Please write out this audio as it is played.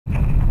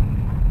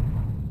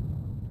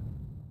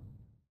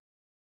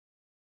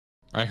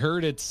I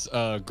heard it's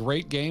a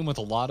great game with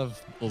a lot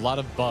of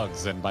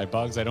bugs, and by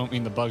bugs I don't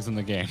mean the bugs in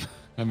the game.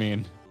 I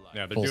mean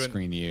yeah, they're full doing,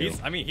 screen you.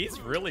 I mean,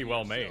 he's really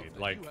well made.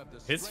 Like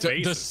his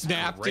face. The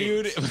snap,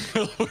 great. dude,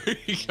 where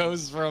he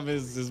goes from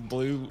his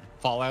blue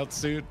Fallout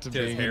suit to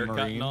being in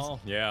Marines. And all.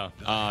 Yeah.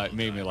 It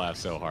made me laugh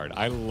so hard.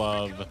 I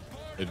love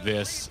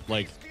this.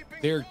 Like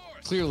they're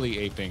clearly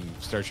aping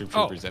Starship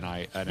Troopers, and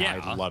I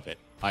love it.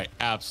 I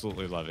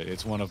absolutely love it.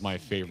 It's one of my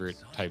favorite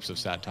types of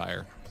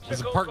satire.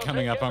 There's a part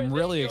coming up I'm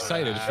really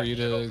excited for you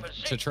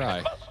to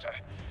try.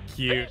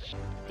 Cute.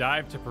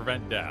 Dive to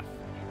prevent death.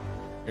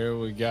 Here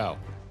we go.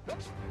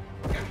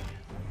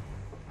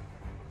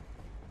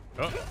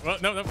 Oh, well,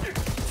 no.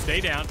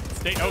 Stay down.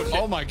 Stay. Oh, shit.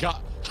 Oh my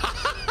God.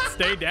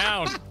 Stay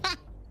down.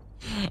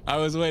 I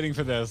was waiting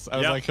for this. I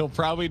was like, he'll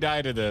probably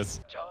die to this.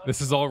 This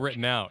is all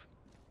written out.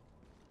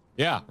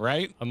 Yeah,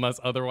 right? Unless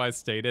otherwise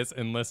stated,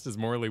 enlist is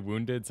mortally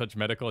wounded. Such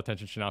medical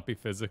attention should not be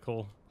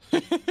physical.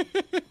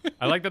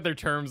 I like that their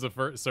terms of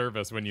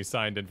service when you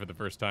signed in for the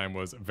first time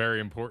was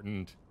very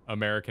important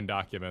American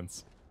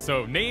documents.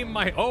 So name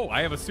my... Oh,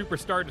 I have a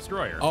Superstar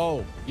Destroyer.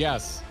 Oh,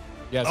 yes.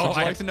 Yes, would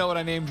you like to know what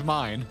I named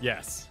mine?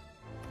 Yes.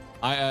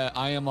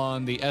 I am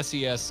on the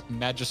SES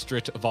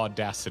Magistrate of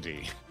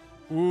Audacity.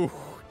 Ooh.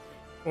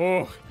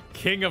 Oh,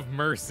 King of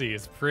Mercy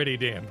is pretty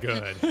damn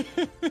good.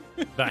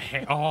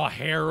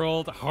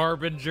 Herald,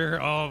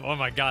 Harbinger. Oh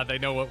my God, they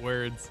know what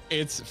words.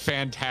 It's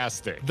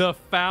fantastic. The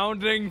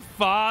Founding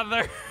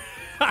Father.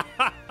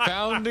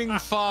 Founding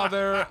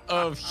Father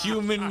of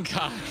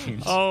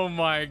humankind. Oh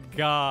my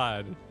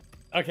God.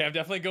 Okay, I'm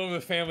definitely going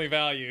with family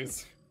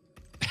values.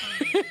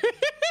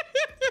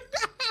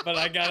 But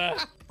I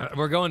gotta...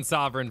 We're going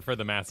Sovereign for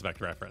the Mass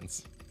Effect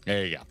reference.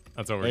 There you go.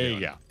 That's what we're doing.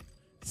 There you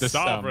go.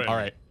 Sovereign. All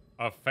right.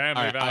 Of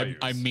family values.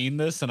 I mean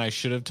this, and I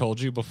should have told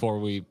you before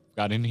we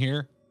got in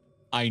here.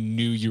 I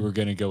knew you were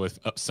going to go with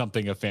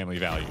something of family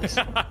values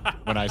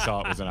when I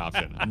saw it was an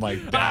option. I'm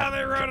like, that.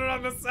 They wrote it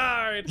on the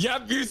side.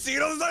 Yep, you see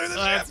it on the side of the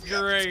That's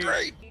great. That's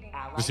great.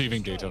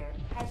 Receiving data.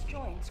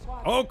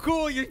 Oh,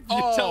 cool. You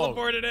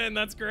teleported in.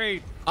 That's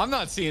great. I'm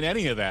not seeing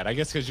any of that. I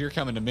guess because you're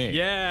coming to me.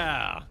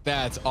 Yeah.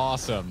 That's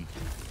awesome.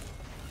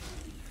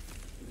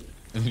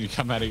 And then you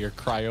come out of your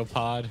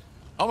cryopod.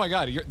 Oh my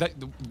God,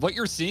 what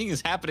you're seeing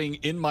is happening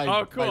in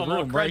my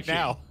room right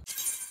now.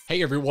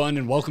 Hey everyone,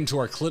 and welcome to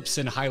our Clips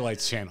and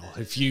Highlights channel.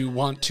 If you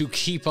want to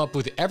keep up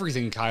with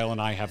everything Kyle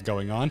and I have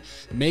going on,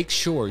 make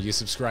sure you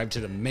subscribe to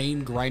the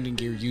main Grinding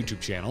Gear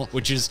YouTube channel,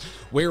 which is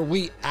where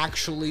we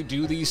actually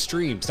do these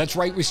streams. That's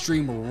right, we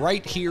stream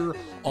right here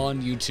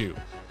on YouTube.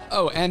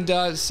 Oh,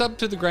 and sub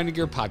to the Grinding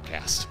Gear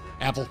podcast.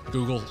 Apple,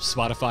 Google,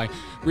 Spotify,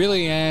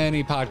 really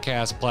any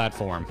podcast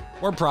platform.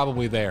 We're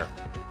probably there.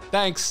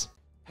 Thanks.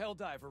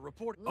 Helldiver,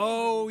 report.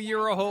 Oh,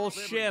 you're a whole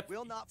ship.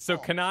 So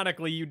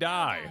canonically, you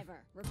die.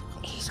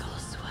 Eagle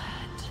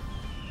sweat.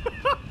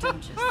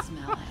 Don't just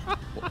smell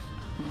it.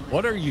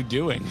 What are you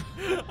doing?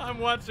 I'm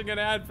watching an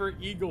ad for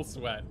Eagle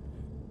Sweat.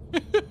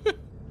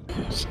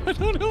 I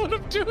don't know what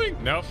I'm doing.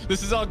 Nope.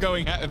 This is all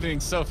happening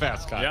so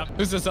fast, Kyle. Yep.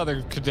 Who's this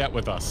other cadet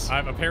with us?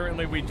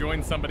 Apparently, we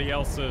joined somebody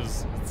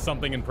else's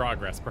something in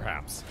progress,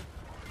 perhaps.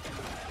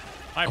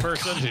 Hi,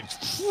 person.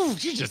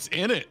 God, you're just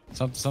in it.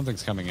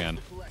 Something's coming in.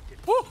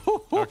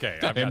 Okay,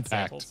 I've got impact.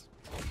 samples.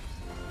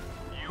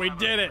 We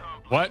did it.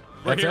 What?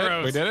 We're That's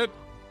heroes. it? We did it?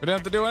 We didn't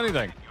have to do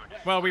anything.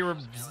 Well, we were,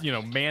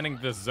 manning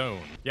this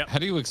zone. Yep. How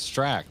do you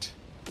extract?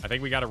 I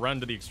think we got to run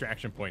to the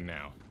extraction point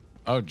now.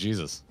 Oh,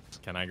 Jesus.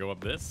 Can I go up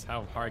this?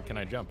 How hard can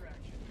I jump?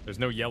 There's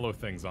no yellow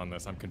things on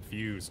this. I'm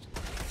confused.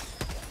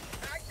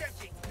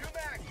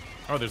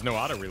 Oh, there's no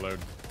auto reload.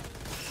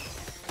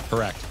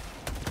 Correct.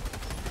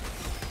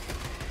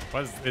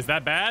 What is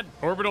that bad?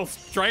 Orbital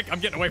strike? I'm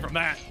getting away from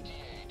that.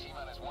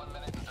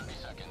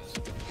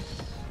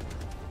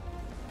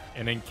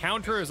 An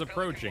encounter is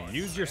approaching.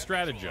 Use your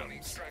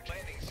stratagems.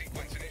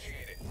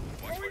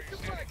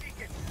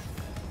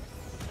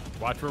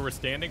 Watch where we're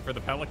standing for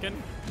the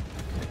Pelican.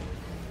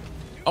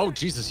 Oh,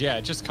 Jesus, yeah,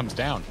 it just comes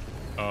down.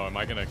 Oh, am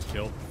I gonna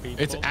kill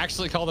people? It's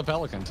actually called a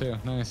Pelican, too.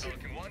 Nice.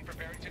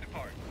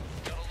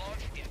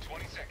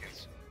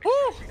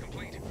 Woo!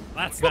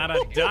 That's not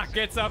a duck,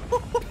 it's a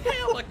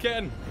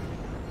pelican!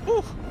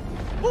 Woo.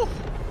 Woo.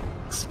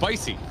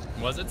 Spicy.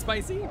 Was it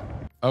spicy?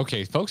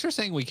 Okay, folks are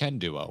saying we can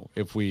duo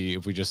if we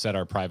just set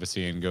our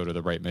privacy and go to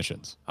the right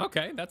missions.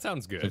 Okay, that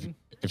sounds good.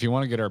 If you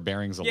want to get our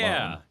bearings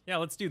alone. Yeah,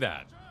 let's do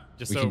that.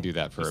 We can do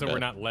that for a bit. So we're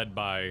not led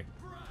by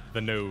the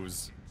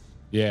nose.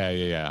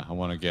 Yeah. I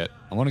want to get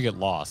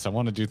lost. I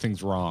want to do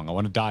things wrong. I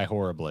want to die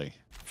horribly.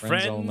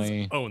 Friends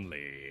only.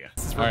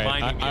 This is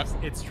reminding me.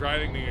 It's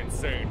driving me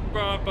insane.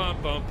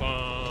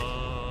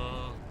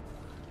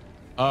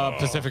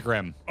 Pacific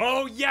Rim.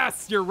 Oh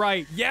yes, you're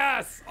right.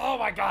 Yes. Oh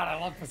my God, I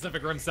love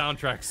Pacific Rim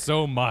soundtrack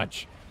so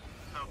much.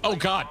 Oh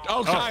God.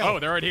 Oh Kyle. Oh,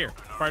 they're right here.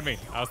 Pardon me.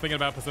 I was thinking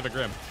about Pacific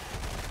Rim.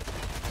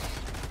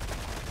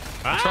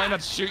 I'm trying not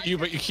to shoot you,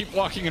 but you keep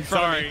walking in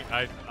front of me.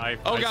 Sorry.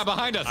 Oh God,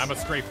 behind us. I'm a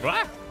strafe.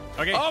 Ah!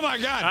 Okay. Oh my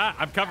God.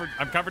 I'm covered.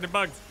 I'm covered in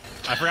bugs.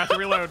 I forgot to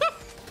reload.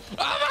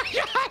 Oh my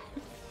God.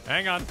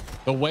 Hang on.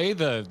 The way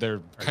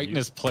their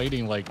chitinous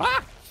plating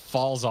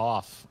falls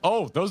off.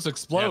 Oh, those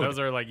explode. Yeah, those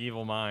are like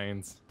evil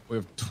mines. We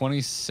have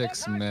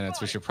 26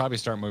 minutes. We should probably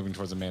start moving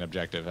towards the main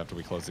objective after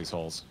we close these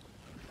holes.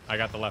 I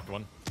got the left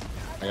one.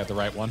 I got the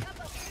right one.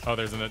 Oh,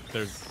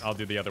 I'll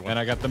do the other one. And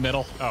I got the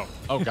middle. Oh.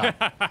 Oh, God.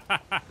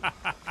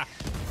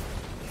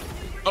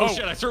 Oh,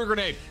 shit, I threw a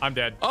grenade. I'm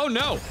dead. Oh,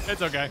 no.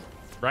 It's okay.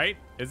 Right?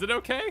 Is it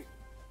okay?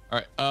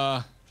 All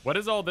right, What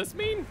does all this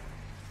mean?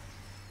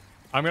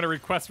 I'm going to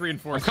request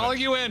reinforcement. I'm calling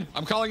you in.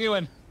 I'm calling you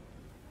in.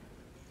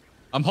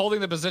 I'm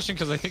holding the position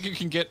because I think you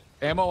can get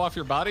ammo off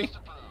your body.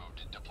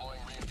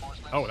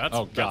 Oh, that's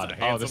God. That's a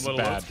handsome this is little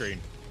bad. load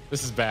screen.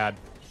 This is bad.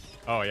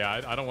 Oh,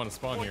 yeah, I don't want to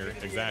spawn here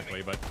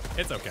exactly, but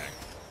it's okay.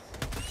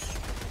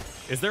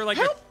 Is there like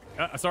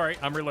sorry,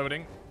 I'm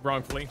reloading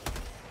wrongfully.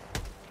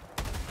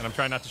 And I'm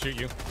trying not to shoot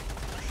you.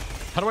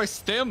 How do I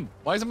stim?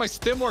 Why isn't my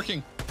stim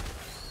working?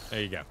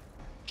 There you go.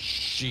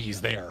 Jeez,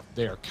 they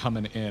are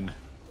coming in.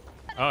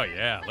 Oh,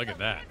 yeah, look at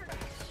that.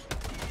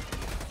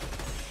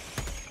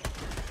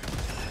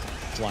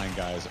 Flying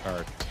guys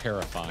are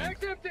terrifying.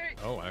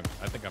 Oh, I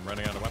think I'm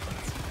running out of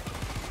weapons.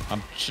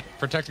 I'm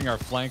protecting our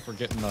flank. We're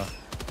getting a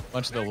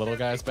bunch of the little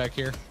guys back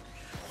here.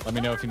 Let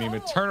me know if you need me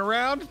to turn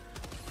around.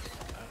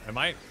 Am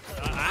I?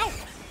 Ow!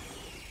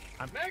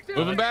 I'm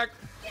moving back.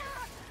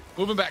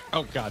 Moving back.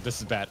 Oh, God, this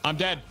is bad. I'm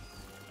dead.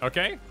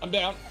 Okay. I'm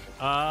down.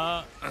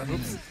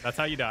 Oops. That's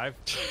how you dive.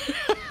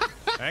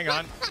 Hang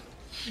on.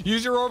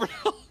 Use your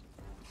orbital.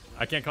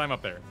 I can't climb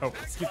up there. Oh,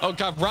 excuse me. Oh,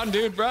 God, run,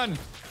 dude, run.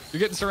 You're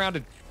getting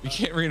surrounded. You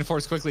can't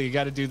reinforce quickly. You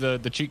got to do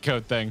the cheat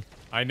code thing.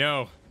 I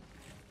know.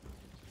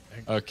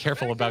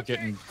 Careful about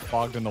getting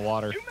bogged in the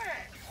water.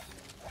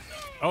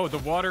 Oh, the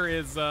water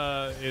is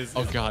oh,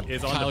 God.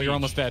 is on Kyle, the beach. you're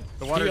almost dead.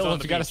 The water's Heal on if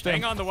the you gotta beach. stim.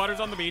 Hang on, the water's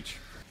on the beach.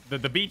 The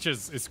beach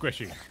is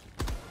squishy.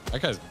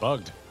 That guy's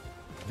bugged.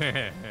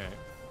 Can't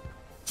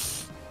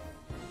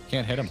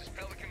hit him.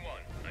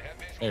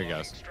 There he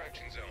goes.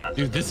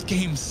 Dude, this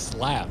game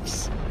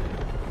slaps.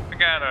 I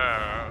got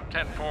a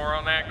 10-4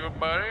 on that, good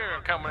buddy.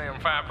 Coming in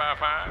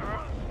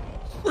 5x5.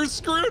 We're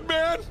screwed,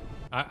 man.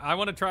 I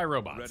want to try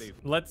robots. Ready.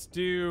 Let's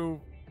do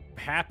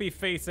Happy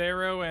Face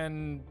Arrow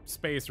and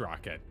Space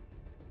Rocket.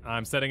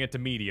 I'm setting it to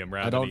medium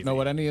rather I than don't easy. know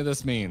what any of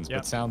this means,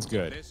 but sounds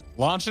good.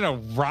 Launching a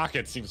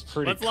rocket seems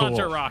pretty cool. Let's launch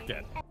a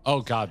rocket.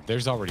 Oh, God,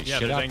 there's already shit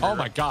there's out. angry Oh,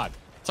 my God.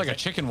 It's like a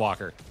chicken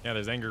walker. Yeah,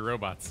 there's angry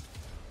robots.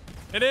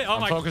 It is. Oh,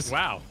 my God.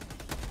 Wow.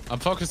 I'm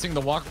focusing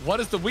the walk.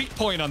 What is the weak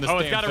point on this Oh,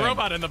 damn it's got thing? a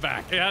robot in the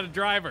back. It had a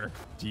driver.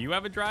 Do you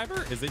have a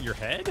driver? Is it your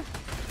head?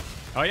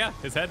 Oh, yeah.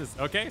 His head is.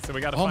 Okay, so we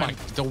got to find him.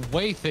 The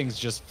way things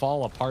just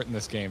fall apart in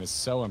this game is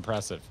so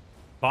impressive.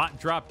 Bot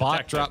drop.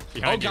 Bot drop.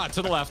 Oh, you. God,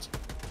 to the left.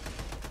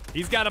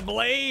 He's got a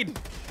blade.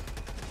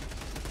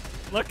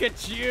 Look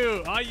at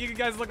you. Oh, you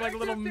guys look like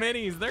little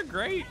minis. They're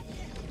great.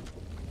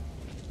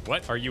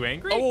 What? Are you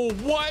angry? Oh,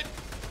 what?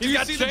 He's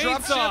got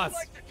chainsaws.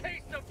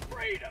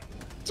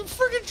 It's a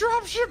freaking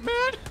dropship,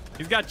 man.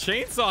 He's got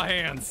chainsaw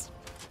hands.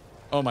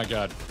 Oh, my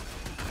God.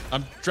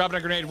 I'm dropping a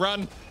grenade.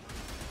 Run.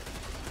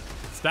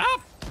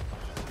 Stop.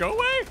 Go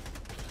away.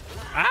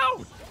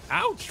 Ow.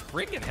 Ouch.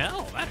 Freaking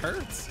hell. That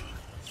hurts.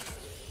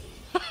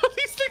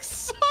 These things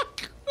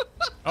suck.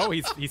 Oh,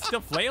 he's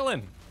still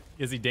flailing.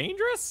 Is he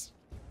dangerous?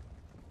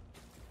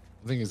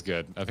 I think he's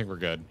good. I think we're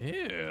good.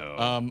 Ew.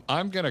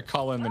 I'm going to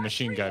call in the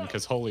machine gun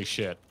because holy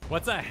shit.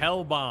 What's a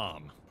hell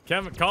bomb?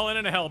 Kevin, call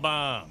in a hell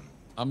bomb.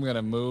 I'm going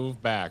to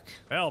move back.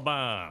 Hell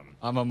bomb.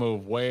 I'm going to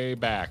move way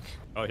back.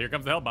 Oh, here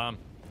comes the hell bomb.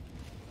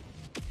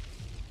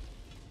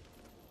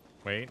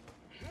 Wait.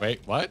 Wait,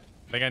 what?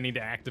 I think I need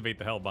to activate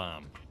the hell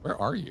bomb. Where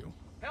are you?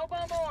 Hell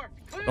bomb armed.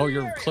 Oh,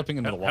 you're clipping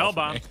into the wall. Hell for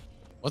bomb. me.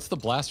 What's the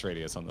blast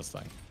radius on this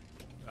thing?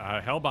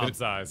 Hell bomb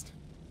sized.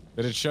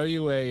 Did it show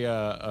you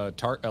a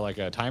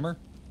timer?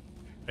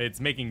 It's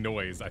making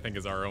noise, I think,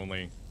 is our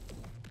only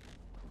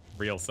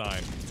real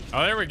sign.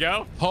 Oh, there we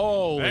go.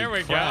 Holy There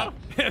we crap.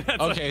 go.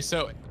 Okay,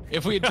 so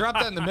if we had dropped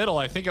that in the middle,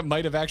 I think it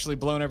might have actually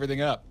blown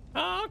everything up.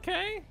 Oh,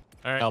 okay.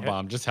 All right. Hell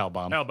bomb, just hell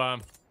bomb. Hell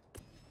bomb.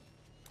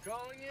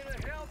 Calling in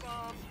a hell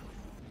bomb.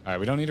 All right,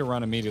 we don't need to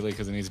run immediately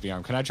because it needs to be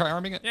armed. Can I try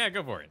arming it? Yeah,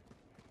 go for it.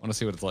 I want to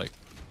see what it's like.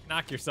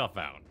 Knock yourself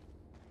out.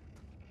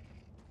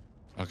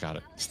 Oh, got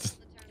it. Let's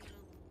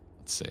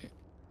see.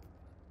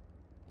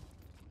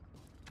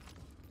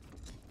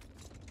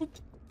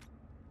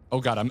 Oh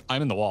God,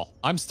 I'm in the wall.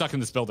 I'm stuck in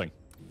this building.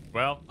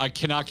 Well, I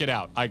cannot get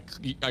out. I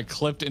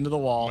clipped into the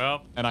wall,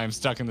 well, and I am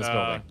stuck in this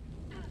building.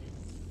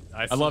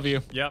 I love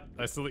you. Yep,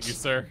 I salute you,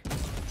 sir.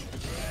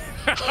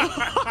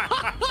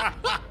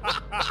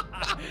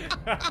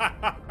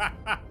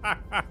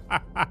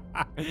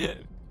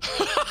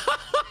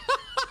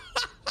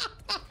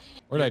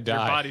 Where'd I die?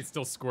 Your body's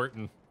still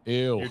squirting.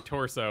 Ew. Your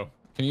torso.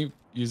 Can you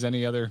use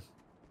any other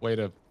way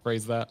to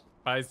phrase that?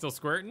 Body's still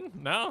squirting?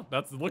 No,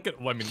 that's look at.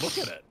 Well, I mean, look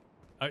at it.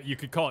 You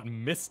could call it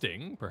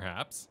misting,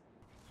 perhaps.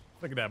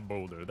 Look at that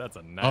boulder. That's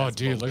a nice. Oh,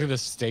 dude, boulder. look at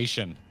this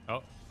station.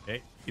 Oh,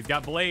 hey, he's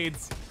got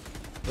blades.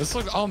 This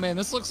looks. Oh man,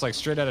 this looks like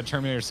straight out of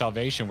Terminator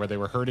Salvation, where they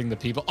were hurting the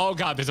people. Oh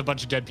God, there's a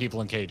bunch of dead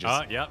people in cages.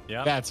 Yep.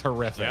 That's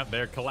horrific. Yep,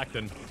 they're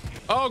collecting.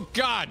 Oh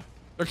God,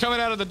 they're coming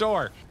out of the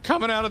door.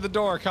 Coming out of the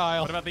door,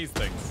 Kyle. What about these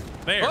things?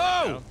 There.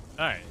 Whoa! we go.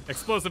 right,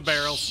 explosive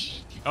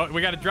barrels. Oh,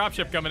 we got a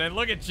dropship coming in.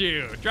 Look at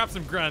you. Drop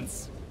some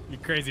grunts, you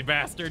crazy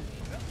bastard.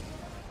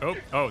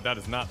 Oh, that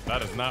is not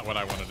what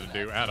I wanted to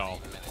do at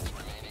all.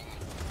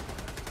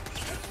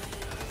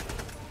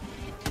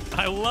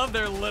 I love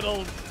their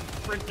little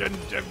freaking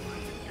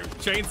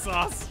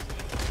chainsaws.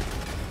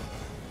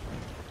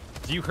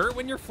 Do you hurt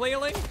when you're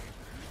flailing?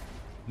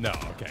 No,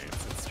 okay,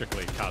 it's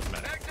strictly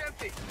cosmetic. Bag's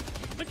empty.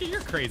 Look at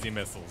your crazy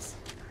missiles,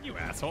 you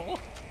asshole.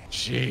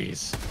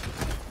 Jeez.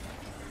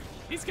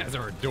 These guys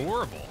are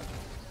adorable.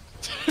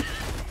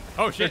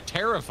 Oh They're shit,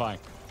 terrifying.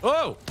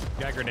 Oh!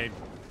 got a grenade.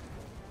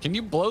 Can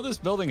you blow this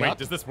building Wait, up?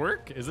 does this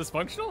work? Is this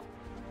functional?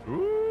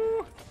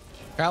 Ooh.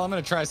 Kyle, I'm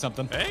gonna try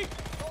something. Hey.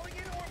 Calling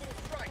in orbital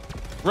strike.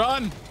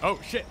 Run! Oh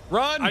shit.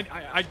 Run!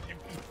 I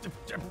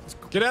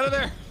Get out of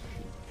there!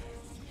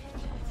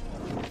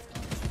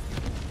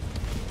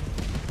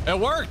 It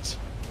worked!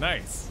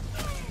 Nice.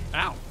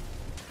 Ow.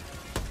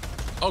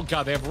 Oh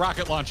god, they have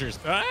rocket launchers.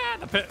 Ah,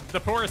 the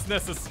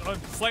porousness is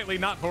slightly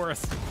not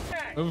porous.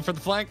 Moving for the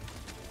flank.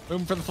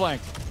 Moving for the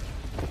flank.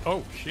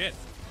 Oh shit.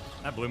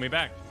 That blew me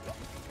back.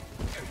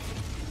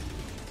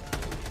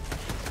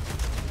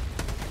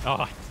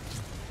 Oh,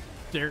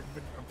 there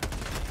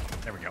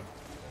we go.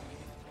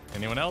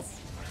 Anyone else?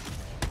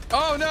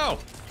 Oh no!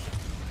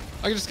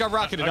 I just got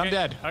rocketed. Okay, I'm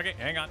dead. Okay,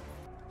 hang on.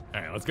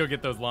 All right, let's go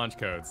get those launch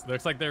codes.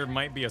 Looks like there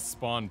might be a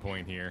spawn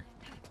point here.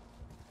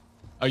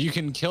 Oh, you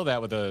can kill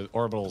that with a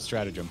orbital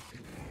stratagem.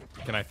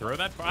 Can I throw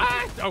that?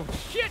 Ah! Oh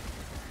shit!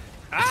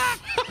 Ah!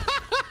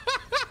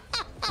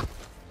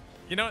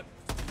 You know what?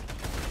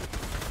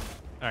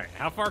 All right,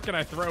 how far can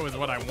I throw is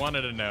what I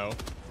wanted to know.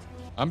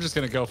 I'm just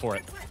gonna go for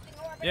it.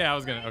 Yeah, I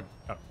was gonna.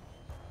 Oh.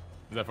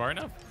 Is that far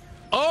enough?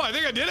 Oh, I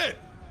think I did it!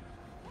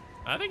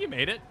 I think you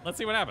made it. Let's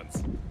see what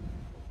happens.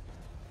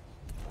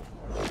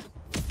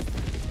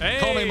 Hey,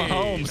 Call me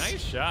Mahomes.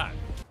 Nice shot.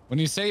 When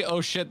you say,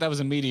 oh shit, that was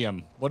a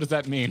medium, what does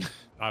that mean?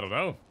 I don't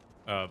know.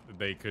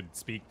 They could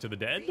speak to the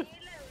dead.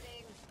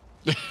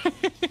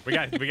 we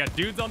got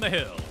dudes on the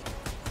hill.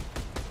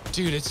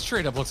 Dude, it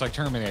straight up looks like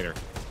Terminator.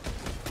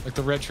 Like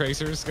the red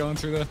tracers going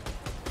through the...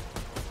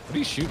 What are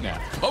you shooting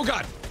at? Oh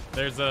god!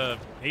 There's a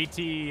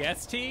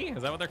ATST.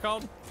 Is that what they're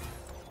called?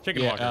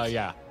 Chicken walkers.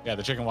 Yeah,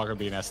 the chicken walker would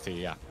be an ST,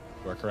 yeah.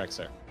 You are correct,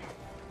 sir.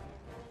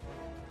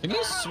 Can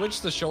you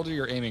switch the shoulder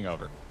you're aiming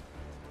over?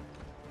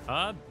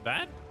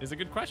 That is a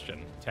good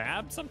question.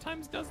 Tab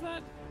sometimes does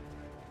that.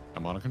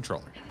 I'm on a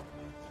controller.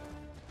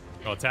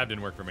 Oh, tab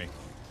didn't work for me.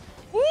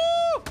 Woo!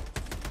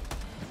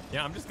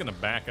 Yeah, I'm just gonna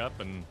back up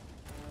and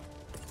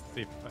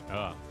see if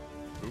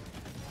oop.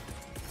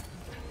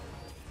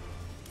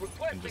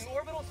 Requesting just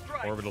orbital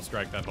strike. Orbital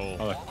strike that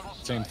whole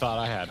Same thought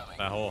I had.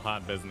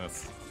 hot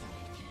business.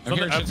 I'm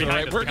hearing shit to the behind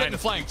right. us, We're behind getting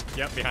us. flanked.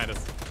 Yep, behind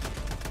us.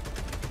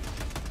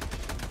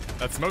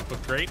 That smoke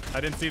looked great.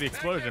 I didn't see the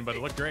explosion, but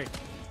it looked great.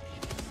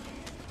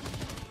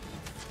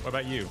 What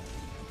about you?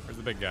 Where's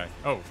the big guy?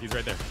 Oh, he's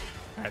right there.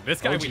 All right,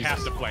 this guy we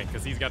have to flank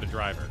because he's got a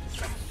driver.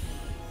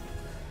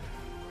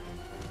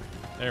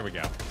 There we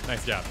go.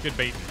 Nice job. Good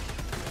baiting.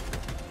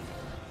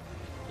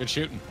 Good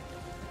shooting.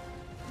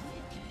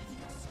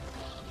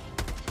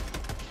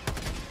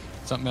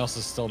 Something else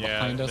is still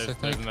behind us, I think.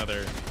 There's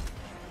another.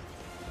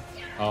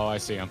 Oh, I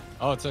see him.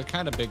 Oh, it's a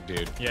kind of big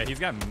dude. Yeah, he's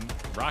got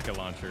rocket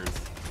launchers.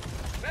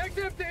 Bag's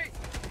empty.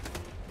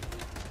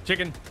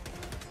 Chicken.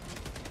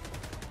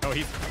 Oh,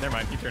 never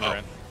mind. He turned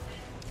around.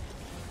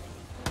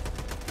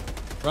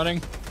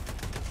 Running.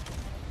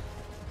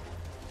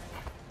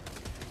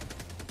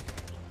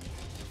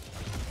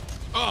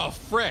 Oh,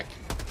 frick.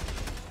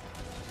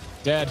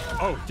 Dead.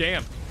 Oh,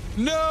 damn.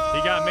 No!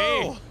 He got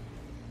me.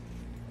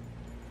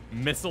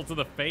 Missile to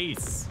the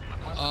face.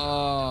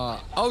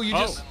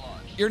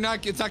 You're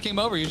not, it's not game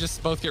over. You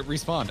just both get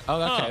respawned.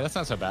 Oh, okay. Huh. That's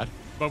not so bad.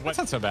 But That's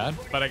not so bad.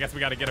 But I guess we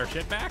got to get our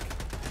shit back.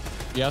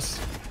 Yes.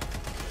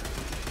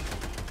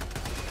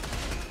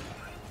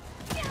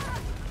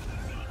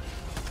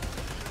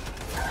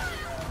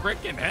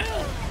 Frickin'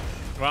 hell.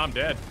 Well, I'm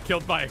dead.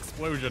 Killed by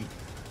explosion.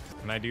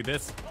 Can I do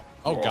this?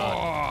 Oh,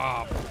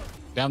 God. Oh,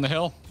 Down the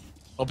hill.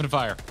 Open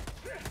fire.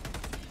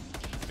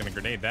 gonna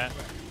grenade that.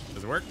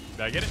 Does it work?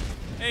 Did I get it?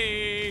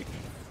 Hey.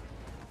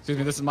 Excuse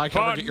me, this is my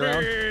cover. Get your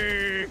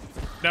own.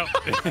 No.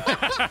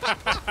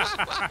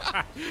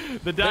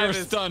 The They dive were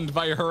is stunned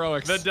by your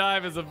heroics. the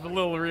dive is a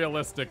little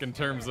realistic in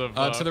terms of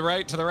to the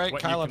right,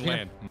 what Kyle you up can here.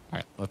 land. All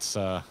right, let's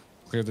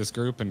clear this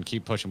group and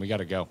keep pushing. We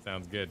gotta go.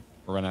 Sounds good.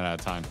 We're running out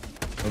of time.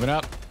 Moving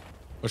up.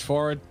 Push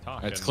forward.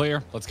 Talking. It's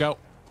clear. Let's go.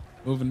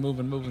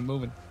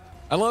 Moving.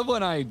 I love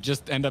when I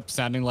just end up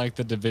sounding like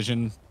the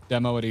Division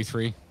demo at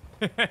E3.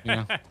 You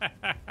know?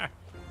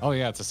 Oh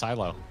yeah, it's a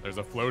silo. There's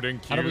a floating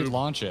cube. How do we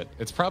launch it?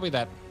 It's probably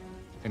that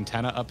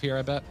antenna up here,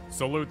 I bet.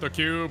 Salute the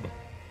cube.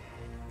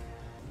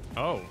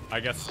 Oh, I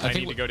guess I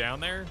think need to go down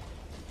there.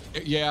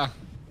 Yeah. All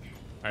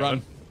right,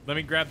 Run. let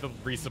me grab the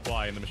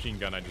resupply and the machine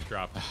gun I just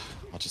dropped.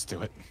 I'll just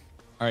do it.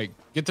 All right,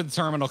 get to the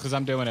terminal because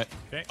I'm doing it.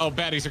 Okay. Oh,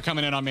 baddies are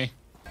coming in on me.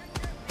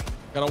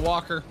 Got a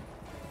walker.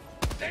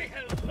 Say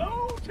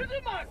hello to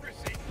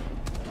democracy.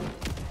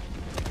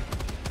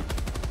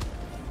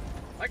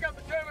 I got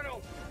the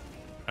terminal.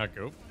 Okay,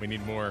 oh, we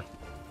need more.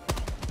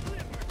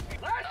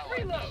 Last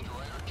reload.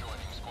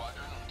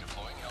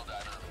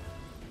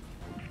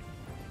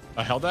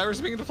 A Helldiver's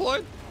being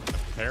deployed?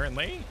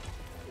 Apparently.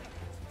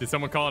 Did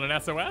someone call it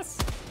an SOS?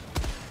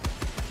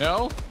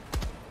 No.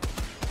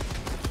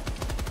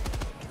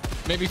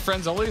 Maybe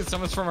friends only.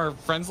 Someone's from our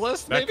friends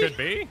list. That Maybe? could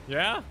be.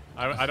 Yeah.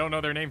 I don't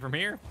know their name from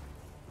here.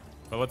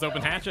 But let's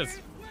open hatches.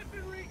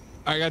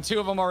 I got 2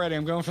 of them already.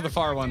 I'm going for the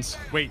far ones.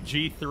 Wait,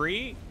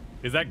 G3?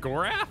 Is that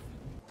Gorath?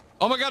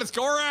 Oh my God, it's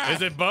Gorath!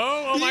 Is it Bo?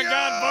 Oh my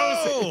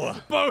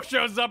God, Bo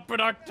shows up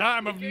in our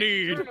time of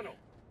need.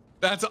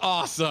 That's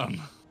awesome.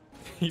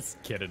 He's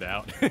kitted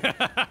out.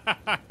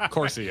 Of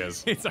course he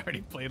is. He's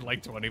already played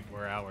like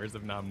 24 hours,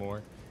 if not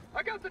more.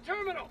 I got the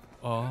terminal.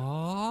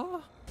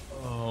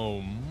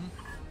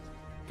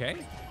 Okay.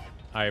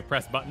 I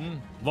press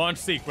button. Launch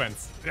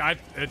sequence.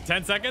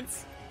 10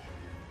 seconds.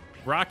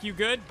 Rock, you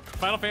good?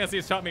 Final Fantasy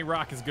has taught me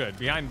rock is good.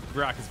 Behind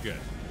rock is good.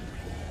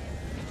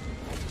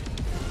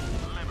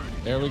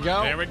 There we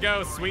go. There we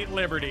go. Sweet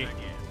liberty.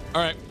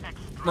 All right,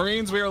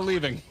 Marines, we are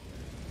leaving.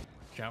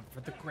 Jump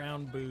for the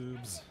ground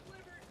boobs.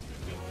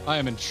 I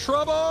am in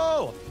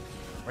trouble.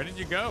 Where did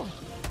you go?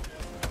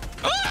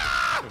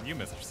 Ah! Oh, you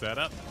missed your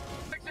setup.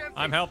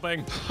 I'm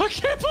helping. I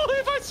can't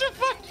believe I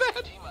survived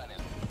that.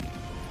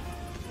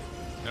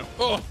 Nope.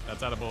 Oh.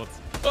 That's out of bullets.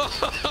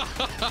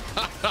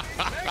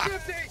 Back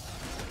empty.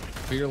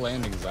 Fear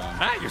landing zone.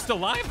 Ah, you're still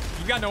alive?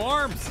 You got no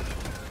arms.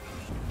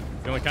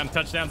 The only kind of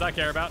touchdowns I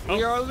care about.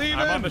 We are leaving.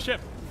 I'm on the ship.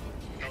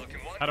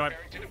 Pelican 1 How do I-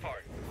 preparing to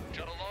depart.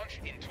 Shuttle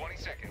launch in 20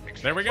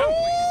 seconds. There we go.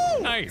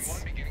 Woo! Nice.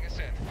 1 beginning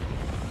ascent.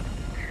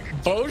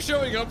 Bo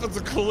showing up is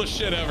the coolest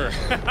shit ever.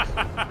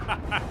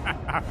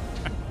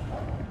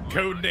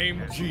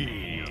 Codename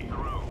G.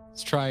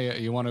 Let's try.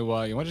 You want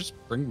to just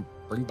bring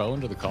Bo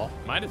into the call?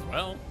 Might as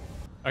well.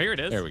 Oh, here it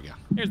is. There we go.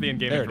 Here's the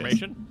in-game There it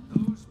is. information.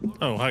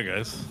 Oh, hi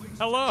guys.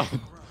 Hello.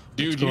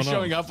 Dude, you going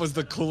showing on? up was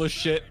the coolest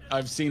shit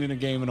I've seen in a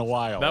game in a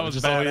while. That was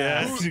Just-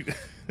 badass.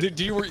 Did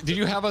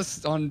you have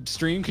us on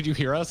stream? Could you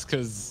hear us?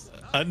 Because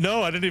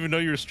No, I didn't even know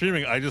you were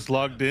streaming. I just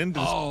logged in to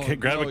just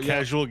grab no, a yeah.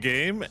 casual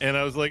game, and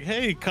I was like,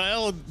 "Hey,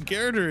 Kyle and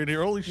Garrett are in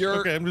here. Holy shit!"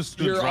 Okay, I'm just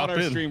gonna you're drop on our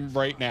in. stream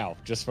right now,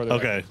 just for the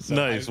Okay, record. So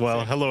nice.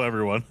 Well, hello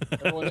everyone.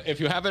 everyone, if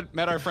you haven't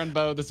met our friend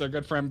Bo, this is our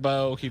good friend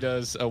Bo. He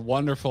does a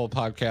wonderful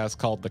podcast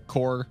called The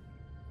Core.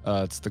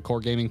 It's the Core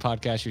Gaming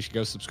Podcast. You should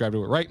go subscribe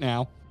to it right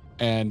now.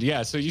 And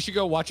yeah, so you should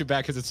go watch it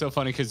back because it's so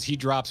funny because he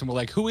drops and we're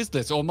like, who is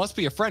this? Oh, it must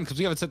be a friend because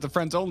we have it set to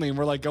friends only. And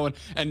we're like going,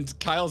 and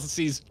Kyle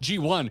sees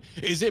G1.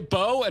 Is it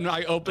Bo? And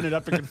I open it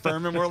up and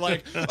confirm and we're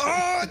like,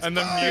 oh, it's And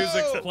the Bo!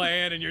 music's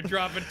playing and you're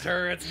dropping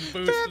turrets and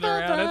boosting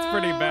around. It's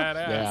pretty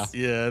badass.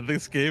 Yeah. Yeah,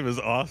 this game is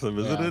awesome,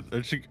 isn't Yeah.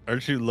 it?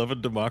 Aren't you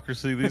loving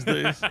democracy these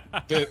days?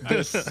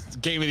 This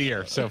game of the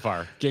year so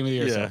far. Game of the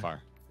year so Yeah.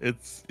 far.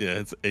 it's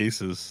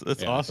aces.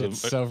 That's Yeah, awesome. It's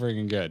so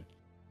freaking good.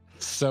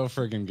 So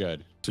freaking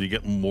good. So you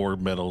get more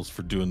medals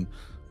for doing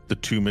the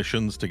 2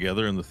 missions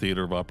together in the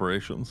theater of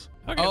operations.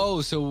 Okay. Oh,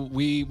 so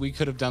we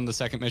could have done the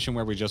second mission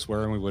where we just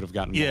were and we would have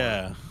gotten more.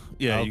 Yeah,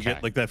 you Okay.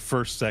 get like that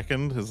first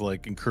second is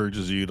like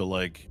encourages you to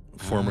like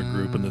form a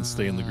group and then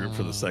stay in the group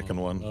for the second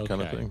one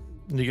kind of Okay. thing.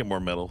 And you get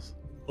more medals.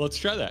 Let's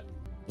try that.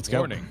 Let's go.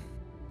 Warning.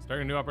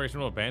 Starting a new operation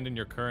will abandon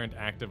your current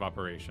active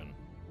operation.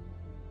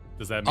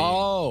 Does that mean?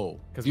 Oh,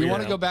 'Cause you we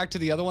want to have- go back to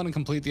the other one and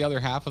complete the other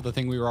half of the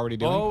thing we were already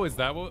doing? Oh, is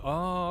that what?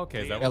 Oh, okay.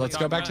 Is that what yeah, we're let's go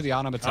talking back to the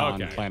about?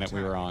 automaton Okay. planet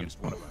we were on.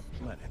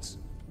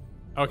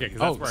 Okay, because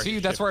that's Oh, where our see,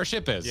 that's ship- where our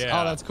ship is.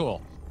 Yeah. Oh, that's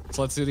cool.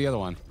 So let's do the other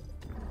one.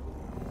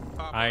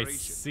 I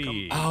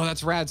see. Oh,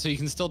 that's rad. So you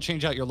can still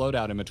change out your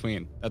loadout in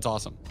between. That's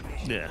awesome.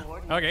 Yeah.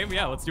 Okay,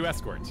 yeah, let's do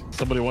escort.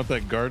 Somebody want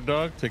that guard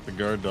dog? Take the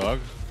guard dog.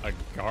 A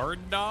guard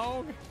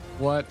dog?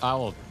 What?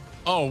 Oh,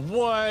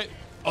 what?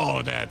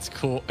 Oh, that's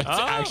cool. It's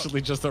Oh.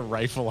 actually just a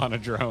rifle on a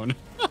drone.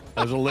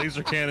 There's a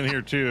laser cannon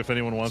here too. If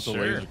anyone wants a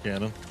Sure. laser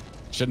cannon.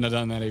 Shouldn't have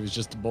done that. He was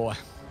just a boy.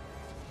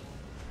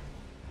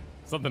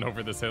 Something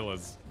over this hill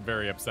is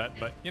very upset,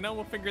 but you know,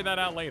 we'll figure that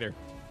out later.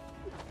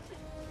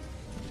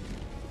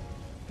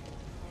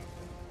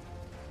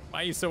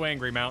 Why are you so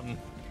angry, Mountain?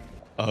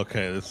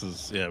 Okay, this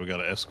is we got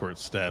to escort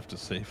staff to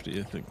safety.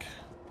 I think.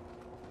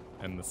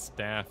 And the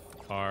staff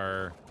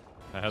are.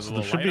 That has So a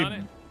there little should light be.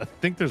 on it. I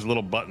think there's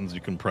little buttons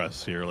you can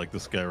press here, like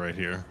this guy right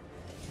here.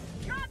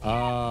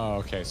 Oh,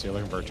 okay. So you're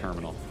looking for a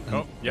terminal.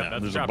 Oh, yeah,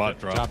 that's there's drop a bot it.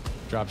 drop.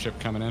 Drop ship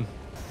coming in.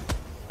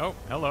 Oh,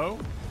 hello.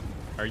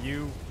 Are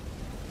you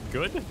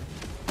good?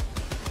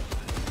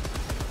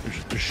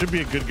 There should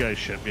be a good guy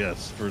ship,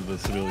 yes, for the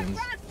civilians.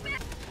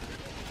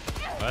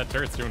 Oh, that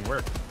turret's doing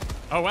work.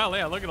 Oh, wow,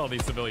 yeah, look at all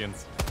these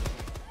civilians.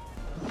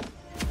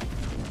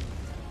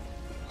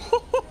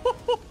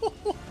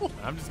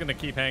 I'm just gonna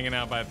keep hanging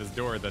out by this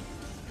door that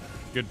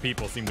good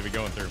people seem to be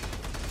going through.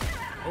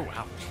 Oh,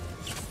 wow.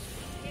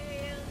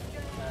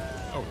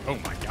 Oh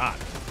my God.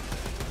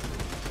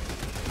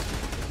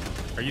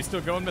 Are you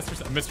still going, Mr.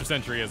 Mr.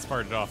 Sentry has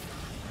fired off.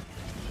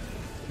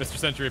 Mr.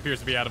 Sentry appears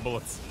to be out of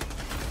bullets.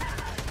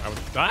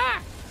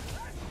 Ah!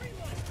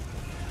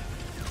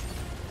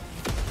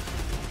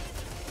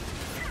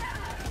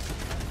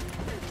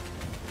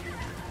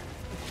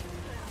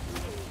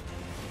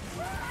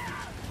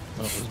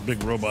 Oh, those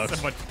big robots.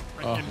 So much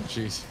Oh, freaking-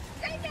 jeez.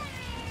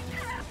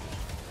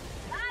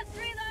 Last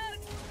reload.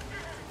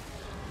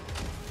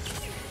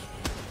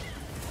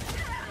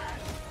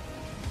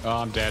 Oh,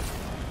 I'm dead.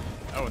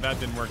 Oh, that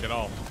didn't work at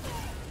all.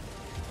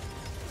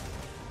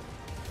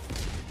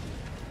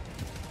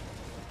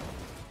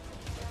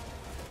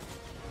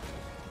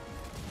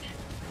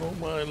 Oh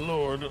my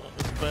lord,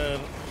 it's bad.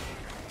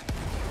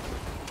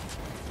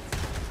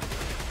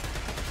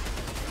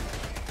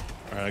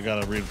 Alright, I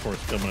got a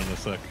reinforce coming in a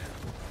sec.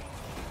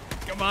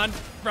 Come on,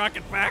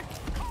 rocket back.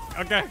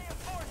 Okay.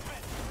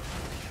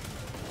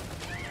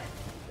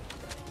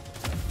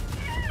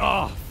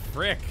 Oh,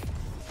 frick.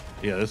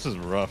 Yeah, this is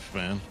rough,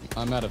 man.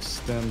 I'm out of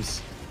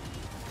stems.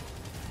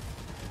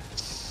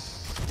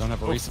 Don't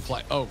have a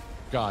resupply. Oh,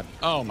 God.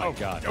 Oh, my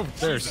God. oh,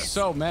 There's Jesus.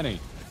 so many.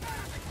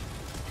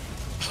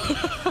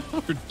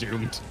 We're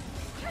doomed.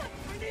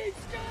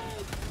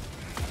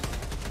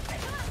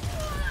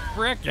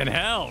 Frickin'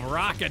 hell,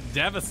 rocket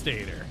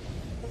devastator.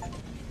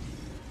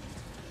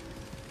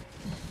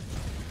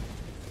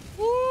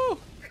 Woo!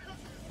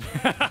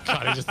 God,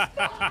 I just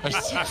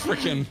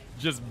freaking.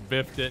 Just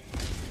biffed it.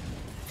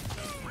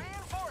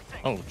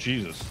 Oh,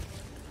 Jesus.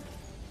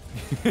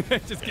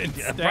 Just getting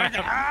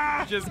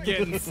stabbed. Just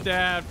getting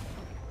stabbed.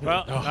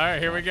 Well, all right,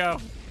 here we go.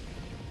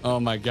 Oh,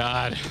 my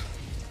God.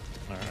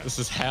 This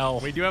is hell.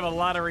 We do have a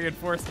lot of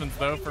reinforcements,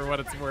 though, for what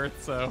it's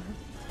worth, so.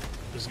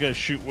 These guys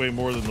shoot way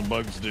more than the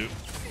bugs do.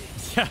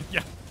 Yeah,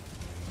 yeah.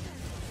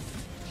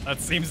 That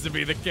seems to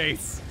be the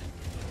case.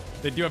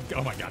 They do have.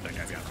 Oh my God, that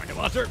guy's got a fucking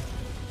launcher.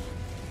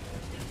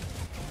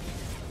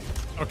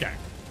 Okay.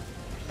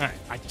 All right.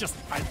 I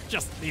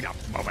just need a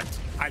moment.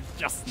 I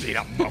just need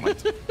a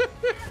moment.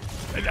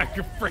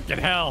 Freaking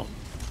hell.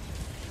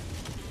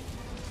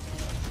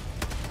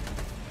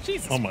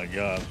 Jesus. Oh my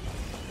god.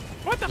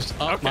 What the? Just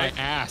up my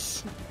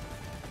ass.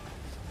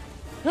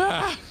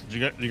 Ah. Do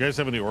you guys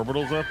have any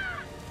orbitals up?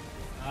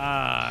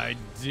 I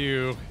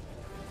do.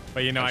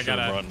 But you know, I should've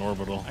gotta brought an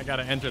orbital. I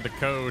gotta enter the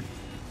code.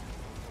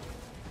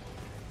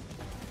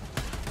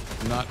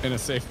 I'm not in a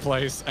safe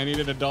place. I need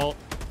an adult.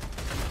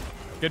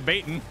 Good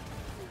baiting.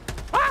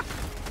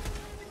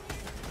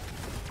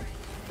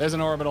 There's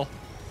an orbital.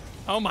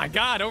 Oh my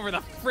God, over the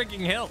freaking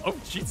hill. Oh,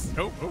 jeez.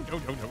 Oh, oh, no,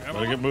 no, no.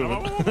 Gotta get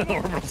moving. The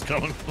orbital's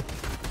coming.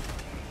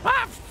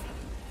 Ah!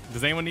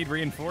 Does anyone need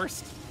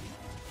reinforced?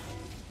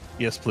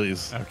 Yes,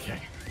 please. Okay.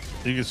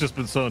 It's just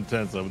been so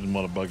intense. I didn't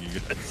want to bug you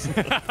guys.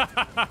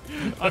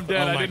 I'm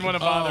dead. Oh I my didn't want to God.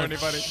 bother Oh,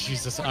 anybody.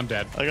 Jesus, I'm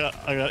dead. I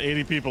got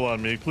 80 people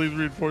on me. Please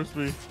reinforce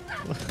me.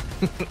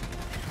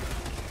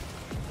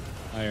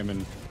 I am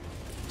in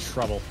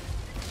trouble.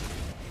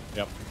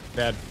 Yep.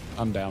 Dead.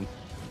 I'm down.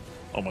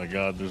 Oh my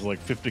god, there's like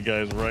 50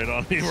 guys right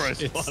on me where I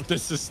spawned.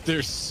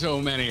 There's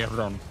so many of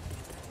them.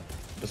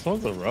 This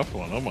one's a rough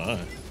one. Oh my.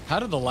 How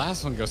did the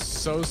last one go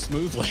so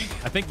smoothly?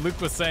 I think Luke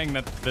was saying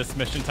that this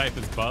mission type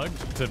is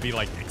bugged to be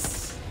like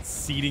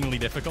exceedingly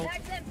difficult.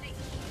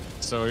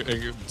 So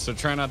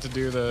try not to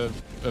do the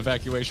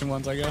evacuation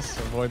ones, I guess.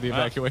 Avoid the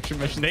evacuation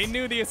missions. They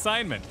knew the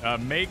assignment.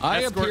 Make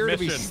I escort appear to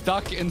mission. be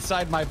stuck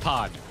inside my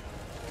pod.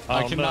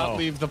 I Oh, cannot no.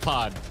 leave the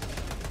pod.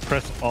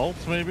 Press Alt,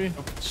 maybe?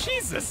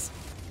 Jesus.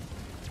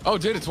 Oh,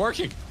 dude, it's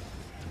working.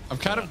 I'm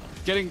kind of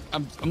getting.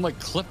 I'm like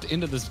clipped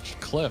into this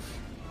cliff.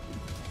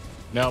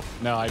 Nope.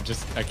 No, I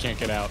can't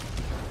get out.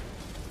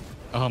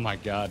 Oh my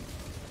god.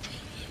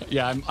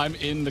 Yeah, I'm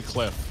in the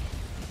cliff.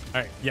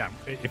 All right. Yeah.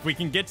 If we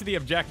can get to the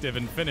objective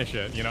and finish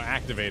it, you know,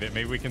 activate it,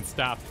 maybe we can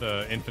stop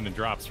the infinite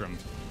drops from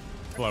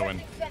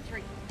flowing.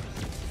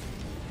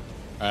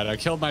 All right, I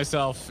killed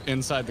myself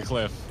inside the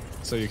cliff,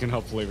 so you can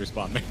hopefully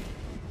respawn me.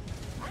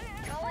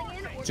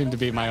 Seemed to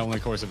be my only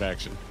course of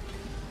action.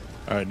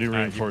 All right, new All right,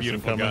 you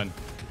reinforcement beautiful coming. gun.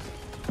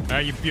 All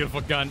right, you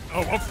beautiful gun.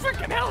 Oh,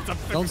 freaking hell! It's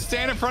a Don't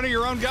stand in front of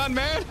your own gun,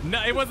 man.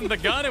 No, it wasn't the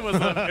gun. It was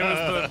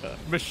the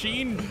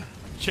machine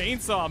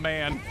chainsaw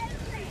man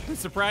who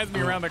surprised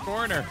me around the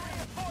corner.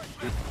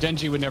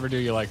 Genji would never do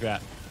you like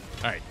that.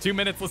 All right, 2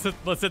 minutes.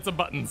 Let's hit some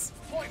buttons.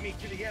 Point me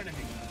to the enemy.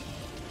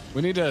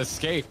 We need to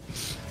escape.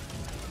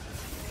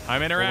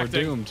 I'm Or we're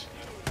interacting. doomed.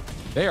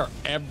 They are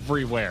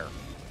everywhere.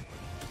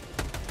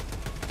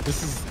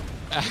 This is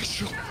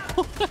actual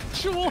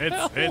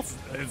hell.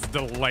 It's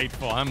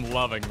delightful. I'm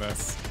loving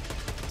this.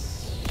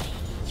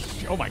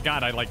 Oh my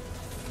god, I like.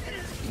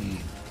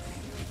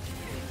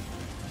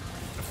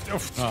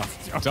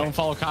 Okay. Don't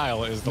follow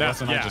Kyle is the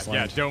lesson I just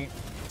learned. don't.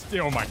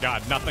 Oh my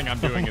god, nothing I'm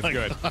doing is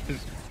good.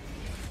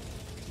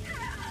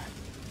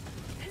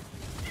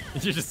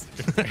 You just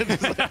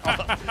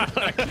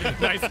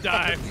nice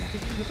dive.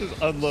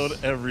 Just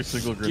unload every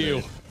single grenade.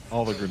 You.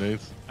 All the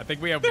grenades. I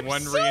think we have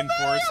one So many of them.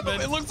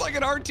 reinforcement. It looks like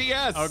an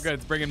RTS. Oh good,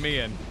 it's bringing me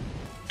in.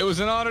 It was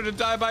an honor to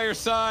die by your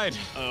side.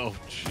 Oh,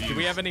 jeez. Do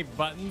we have any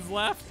buttons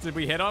left? Did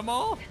we hit them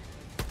all?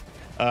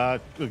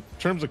 In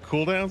terms of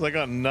cooldowns, I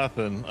got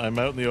nothing. I'm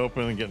out in the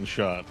open and getting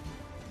shot.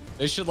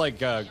 They should like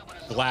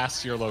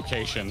glass your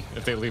location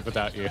if they leave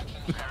without you.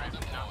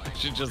 They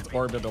should just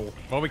orbital.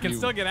 Well, we can you.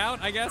 still get out,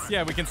 I guess.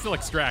 Yeah, we can still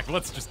extract.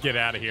 Let's just get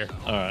out of here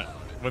All right.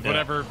 with Yeah.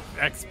 whatever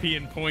XP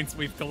and points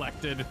we've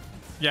collected.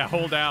 Yeah,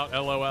 hold out.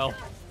 LOL.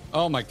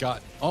 Oh my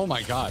god. Oh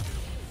my god.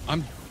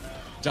 I'm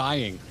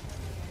dying.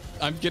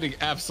 I'm getting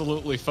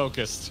absolutely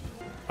focused.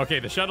 Okay,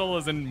 the shuttle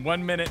is in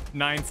 1 minute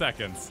 9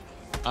 seconds.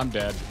 I'm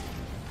dead.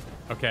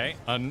 Okay.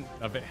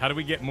 How do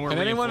we get more Can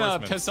anyone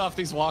reinforcements? piss off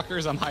these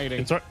walkers? I'm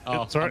hiding. It's, I'm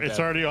it's dead.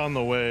 already on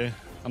the way.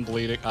 I'm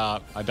bleeding. I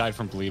died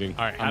from bleeding.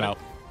 All right, I'm out.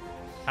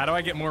 How do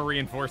I get more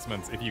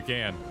reinforcements if you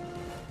can?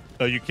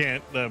 Oh, you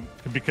can't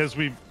because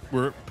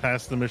we're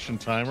past the mission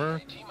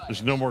timer.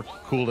 There's no more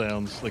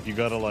cooldowns. Like you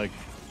gotta like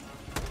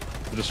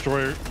the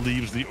destroyer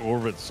leaves the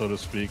orbit, so to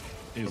speak,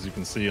 as you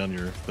can see on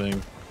your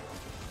thing.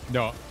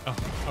 No. Oh,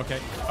 okay.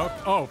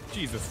 Oh,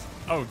 Jesus.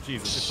 Oh,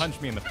 Jesus. It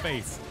punched me in the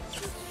face.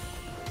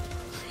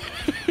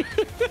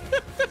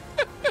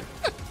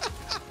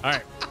 All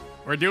right.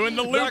 We're doing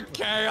the loop.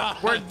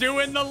 We're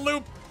doing the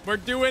loop. We're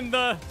doing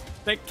the...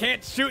 They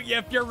can't shoot you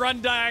if you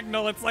run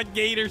diagonal. It's like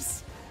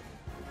gators.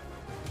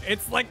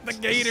 It's like the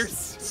gators.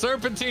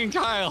 Serpentine,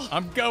 Kyle.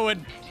 I'm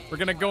going. We're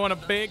going to go on a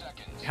big...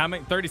 How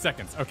many? 30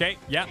 seconds. Okay.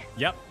 Yep.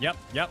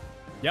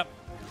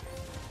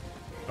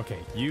 Okay.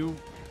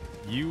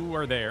 You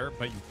are there,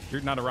 but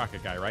you're not a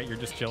rocket guy, right? You're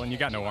just chilling. You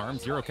got no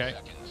arms. You're okay.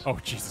 Oh,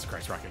 Jesus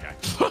Christ, rocket guy.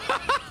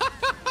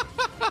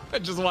 I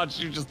just watched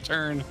you just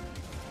turn.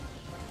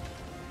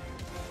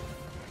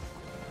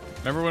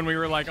 Remember when we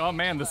were like, oh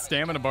man, the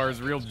stamina bar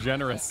is real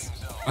generous.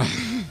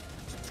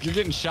 You're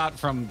getting shot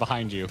from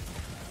behind you.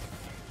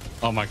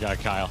 Oh my god,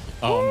 Kyle.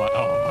 Oh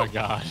my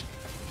god.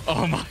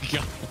 Oh my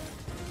god.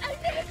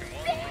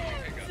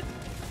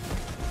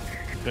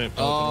 Okay,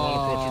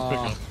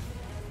 pickup.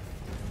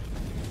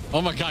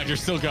 Oh my god, you're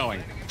still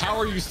going. How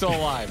are you still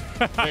alive?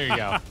 There you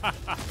go.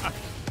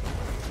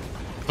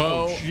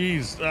 Bo. Oh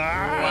jeez.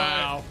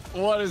 Wow.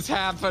 What is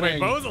happening? Wait,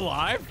 Bo's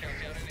alive?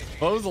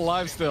 Bo's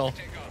alive still.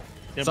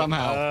 Yeah,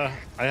 Somehow.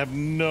 I have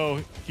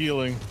no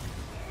healing.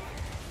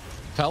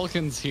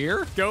 Pelican's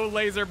here? Go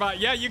laser bot.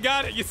 Yeah, you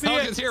got it. You see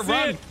Pelican's it. here. See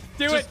Run. it.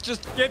 Do it.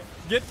 Just get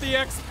the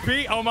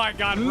XP. Oh my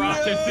god,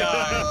 rocket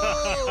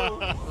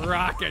guy.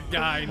 Rocket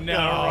guy, no.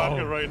 Got a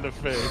rocket right in the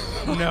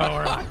face. No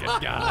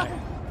rocket guy.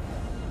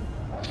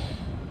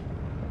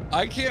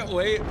 I can't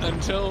wait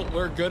until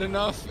we're good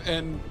enough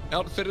and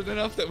outfitted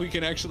enough that we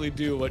can actually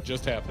do what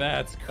just happened.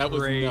 That's That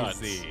was crazy. nuts.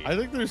 I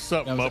think there's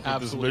something That was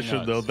up with this absolutely mission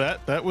nuts. though.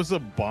 That was a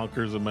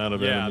bonkers amount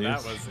of Yeah,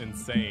 enemies. that was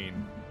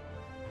insane.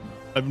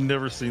 I've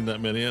never seen that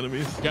many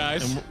enemies.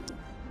 Guys. And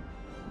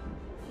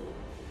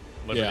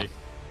Liberty.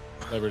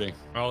 Yeah. Liberty.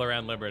 All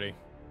around Liberty.